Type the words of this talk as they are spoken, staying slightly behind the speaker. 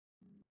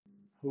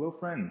Hello,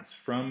 friends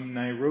from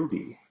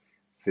Nairobi.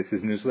 This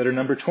is newsletter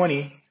number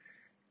 20,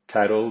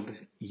 titled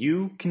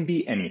You Can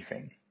Be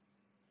Anything.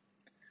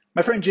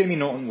 My friend Jamie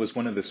Knowlton was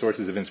one of the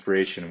sources of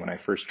inspiration when I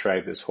first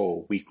tried this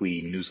whole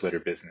weekly newsletter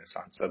business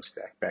on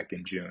Substack back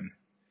in June.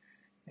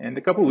 And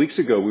a couple of weeks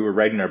ago, we were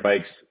riding our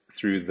bikes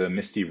through the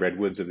misty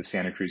redwoods of the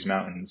Santa Cruz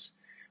Mountains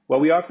while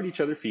we offered each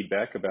other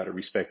feedback about our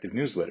respective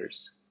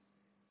newsletters.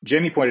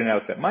 Jamie pointed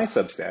out that my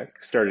Substack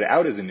started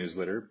out as a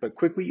newsletter, but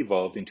quickly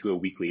evolved into a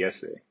weekly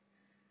essay.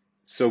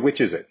 So which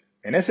is it,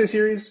 an essay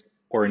series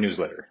or a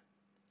newsletter?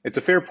 It's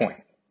a fair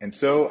point, and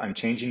so I'm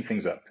changing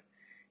things up.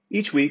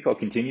 Each week, I'll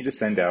continue to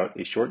send out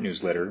a short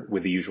newsletter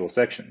with the usual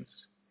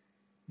sections.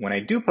 When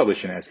I do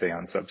publish an essay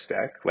on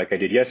Substack, like I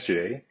did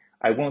yesterday,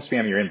 I won't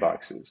spam your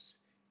inboxes.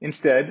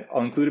 Instead,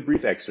 I'll include a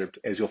brief excerpt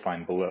as you'll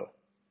find below.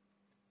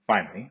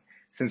 Finally,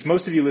 since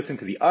most of you listen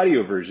to the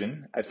audio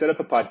version, I've set up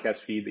a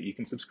podcast feed that you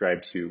can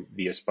subscribe to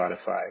via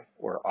Spotify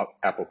or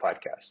Apple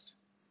Podcasts.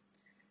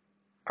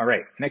 All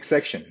right, next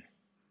section.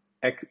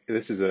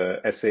 This is an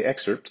essay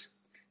excerpt.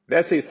 The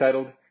essay is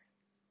titled,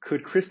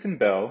 Could Kristen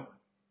Bell,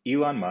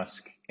 Elon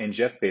Musk, and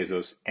Jeff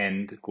Bezos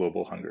End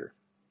Global Hunger?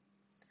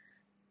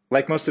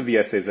 Like most of the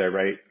essays I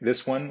write,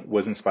 this one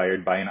was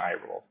inspired by an eye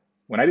roll.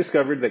 When I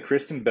discovered that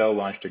Kristen Bell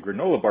launched a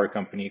granola bar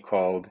company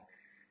called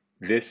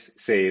This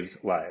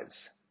Saves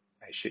Lives.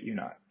 I shit you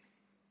not.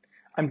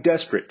 I'm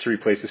desperate to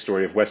replace the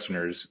story of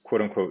Westerners,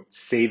 quote unquote,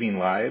 saving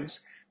lives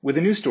with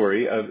a new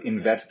story of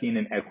investing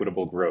in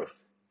equitable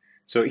growth.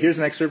 So here's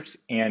an excerpt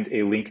and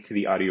a link to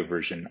the audio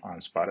version on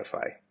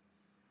Spotify.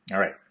 All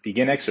right,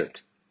 begin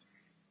excerpt.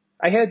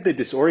 I had the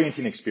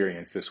disorienting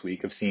experience this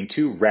week of seeing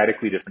two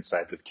radically different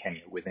sides of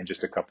Kenya within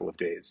just a couple of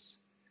days.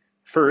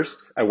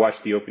 First, I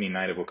watched the opening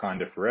night of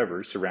Wakanda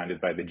Forever, surrounded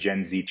by the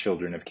Gen Z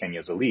children of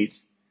Kenya's elite.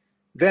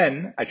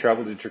 Then, I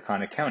traveled to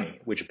Turkana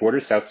County, which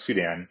borders South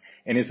Sudan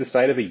and is the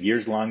site of a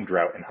years-long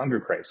drought and hunger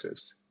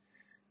crisis.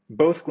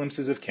 Both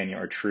glimpses of Kenya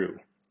are true.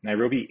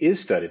 Nairobi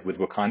is studded with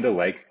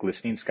Wakanda-like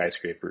glistening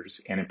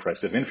skyscrapers and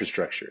impressive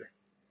infrastructure.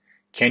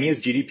 Kenya's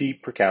GDP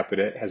per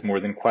capita has more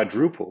than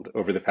quadrupled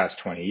over the past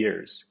 20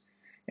 years.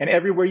 And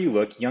everywhere you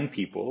look, young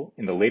people,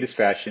 in the latest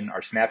fashion,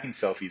 are snapping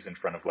selfies in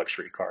front of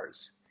luxury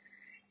cars.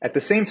 At the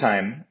same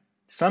time,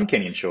 some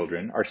Kenyan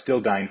children are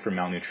still dying from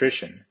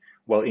malnutrition,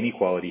 while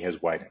inequality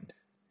has widened.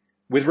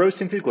 With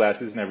rose-tinted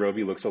glasses,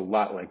 Nairobi looks a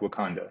lot like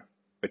Wakanda.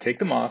 But take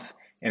them off,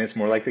 and it's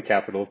more like the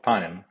capital of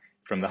Panem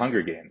from the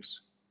Hunger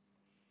Games.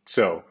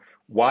 So,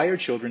 why are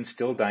children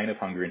still dying of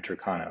hunger in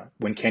Turkana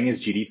when Kenya's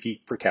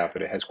GDP per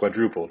capita has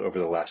quadrupled over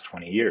the last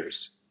 20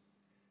 years?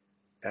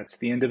 That's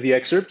the end of the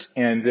excerpt.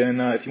 And then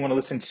if you want to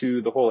listen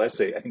to the whole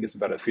essay, I think it's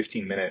about a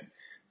 15-minute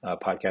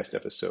podcast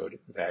episode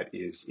that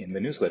is in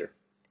the newsletter.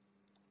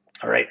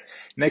 All right,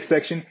 next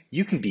section,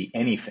 you can be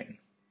anything.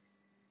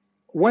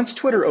 Once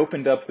Twitter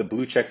opened up the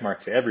blue check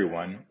mark to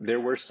everyone, there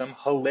were some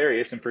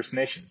hilarious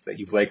impersonations that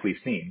you've likely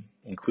seen,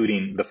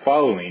 including the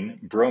following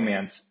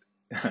bromance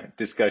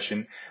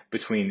discussion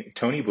between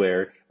Tony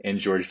Blair and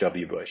George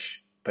W.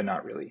 Bush, but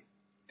not really.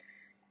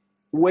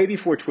 Way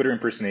before Twitter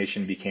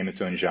impersonation became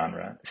its own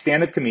genre,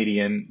 stand-up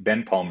comedian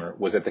Ben Palmer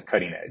was at the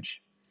cutting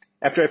edge.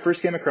 After I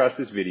first came across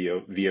this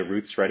video via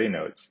Ruth's Friday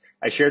Notes,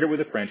 I shared it with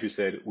a friend who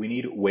said, we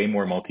need way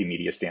more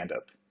multimedia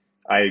stand-up.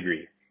 I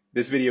agree.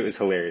 This video is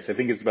hilarious. I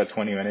think it's about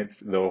 20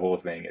 minutes. The whole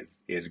thing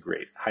is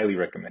great. Highly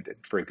recommended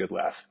for a good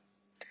laugh.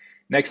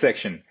 Next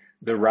section,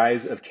 the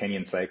rise of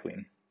Kenyan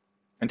cycling.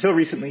 Until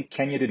recently,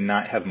 Kenya did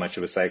not have much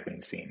of a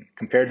cycling scene,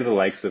 compared to the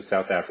likes of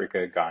South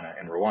Africa, Ghana,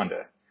 and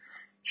Rwanda.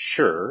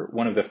 Sure,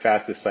 one of the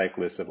fastest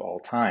cyclists of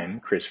all time,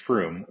 Chris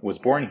Froome, was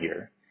born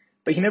here,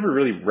 but he never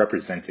really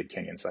represented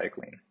Kenyan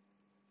cycling.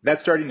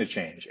 That's starting to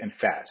change, and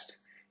fast.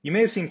 You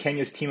may have seen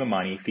Kenya's Team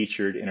Amani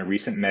featured in a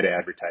recent Meta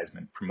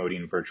advertisement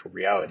promoting virtual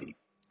reality.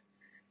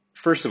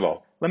 First of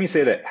all, let me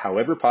say that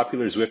however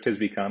popular Zwift has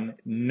become,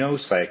 no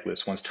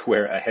cyclist wants to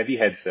wear a heavy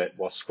headset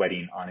while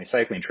sweating on a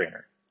cycling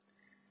trainer.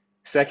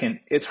 Second,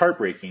 it's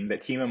heartbreaking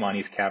that Team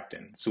Amani's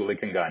captain, Sule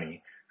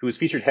Kangani, who was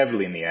featured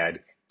heavily in the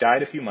ad,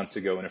 died a few months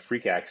ago in a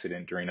freak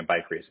accident during a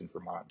bike race in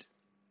Vermont.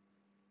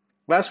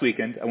 Last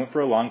weekend, I went for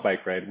a long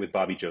bike ride with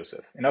Bobby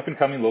Joseph, an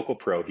up-and-coming local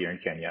pro here in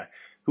Kenya,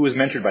 who was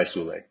mentored by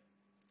Sule.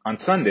 On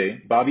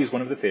Sunday, Bobby is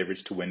one of the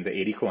favorites to win the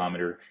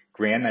 80-kilometer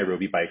Grand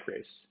Nairobi bike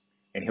race,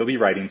 and he'll be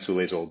riding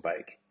Sule's old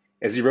bike.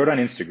 As he wrote on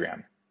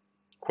Instagram,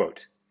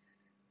 quote,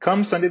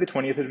 come Sunday the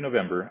 20th of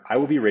November, I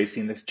will be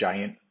racing this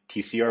giant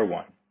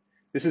TCR1.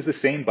 This is the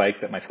same bike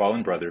that my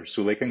fallen brother,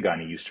 Sule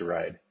Kangani, used to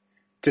ride.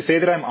 To say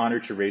that I'm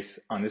honored to race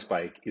on this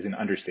bike is an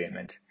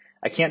understatement.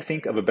 I can't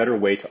think of a better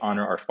way to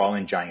honor our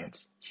fallen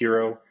giant,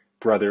 hero,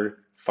 brother,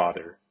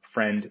 father,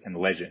 friend, and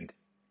legend.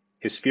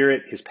 His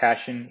spirit, his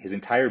passion, his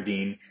entire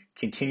being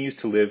continues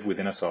to live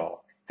within us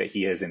all that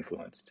he has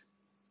influenced.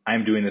 I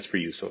am doing this for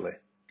you, Sule.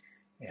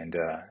 And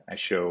I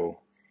show,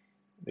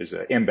 there's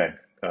an embed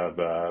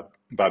of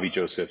Bobby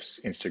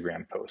Joseph's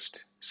Instagram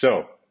post.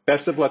 So,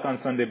 best of luck on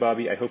Sunday,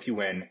 Bobby. I hope you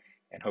win,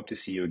 and hope to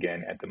see you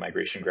again at the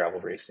Migration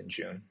Gravel Race in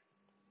June.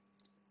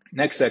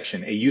 Next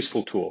section, a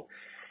useful tool.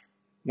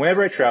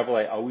 Whenever I travel,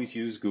 I always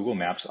use Google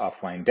Maps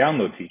offline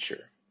download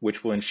feature,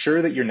 which will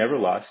ensure that you're never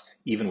lost,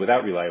 even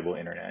without reliable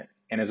internet.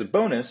 And as a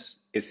bonus,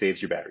 it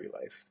saves your battery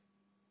life.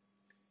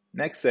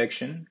 Next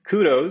section,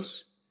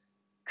 kudos.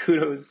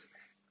 Kudos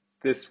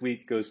this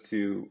week goes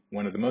to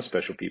one of the most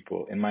special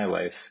people in my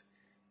life.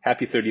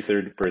 Happy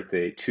 33rd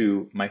birthday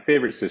to my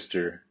favorite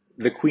sister,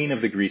 the queen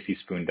of the Greasy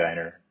Spoon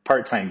Diner,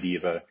 part-time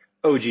diva,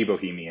 OG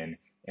bohemian,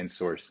 and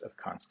source of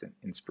constant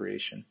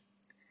inspiration.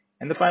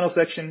 And the final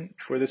section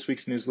for this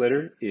week's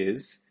newsletter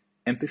is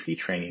empathy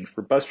training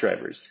for bus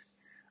drivers.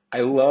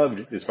 I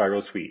loved this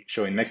viral tweet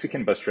showing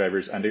Mexican bus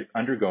drivers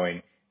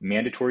undergoing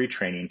mandatory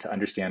training to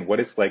understand what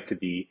it's like to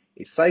be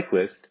a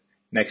cyclist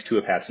next to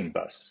a passing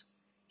bus.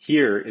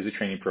 Here is a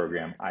training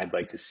program I'd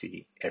like to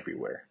see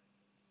everywhere.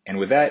 And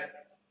with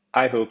that,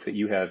 I hope that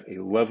you have a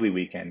lovely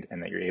weekend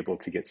and that you're able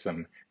to get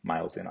some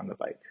miles in on the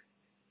bike.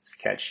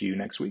 Catch you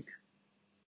next week.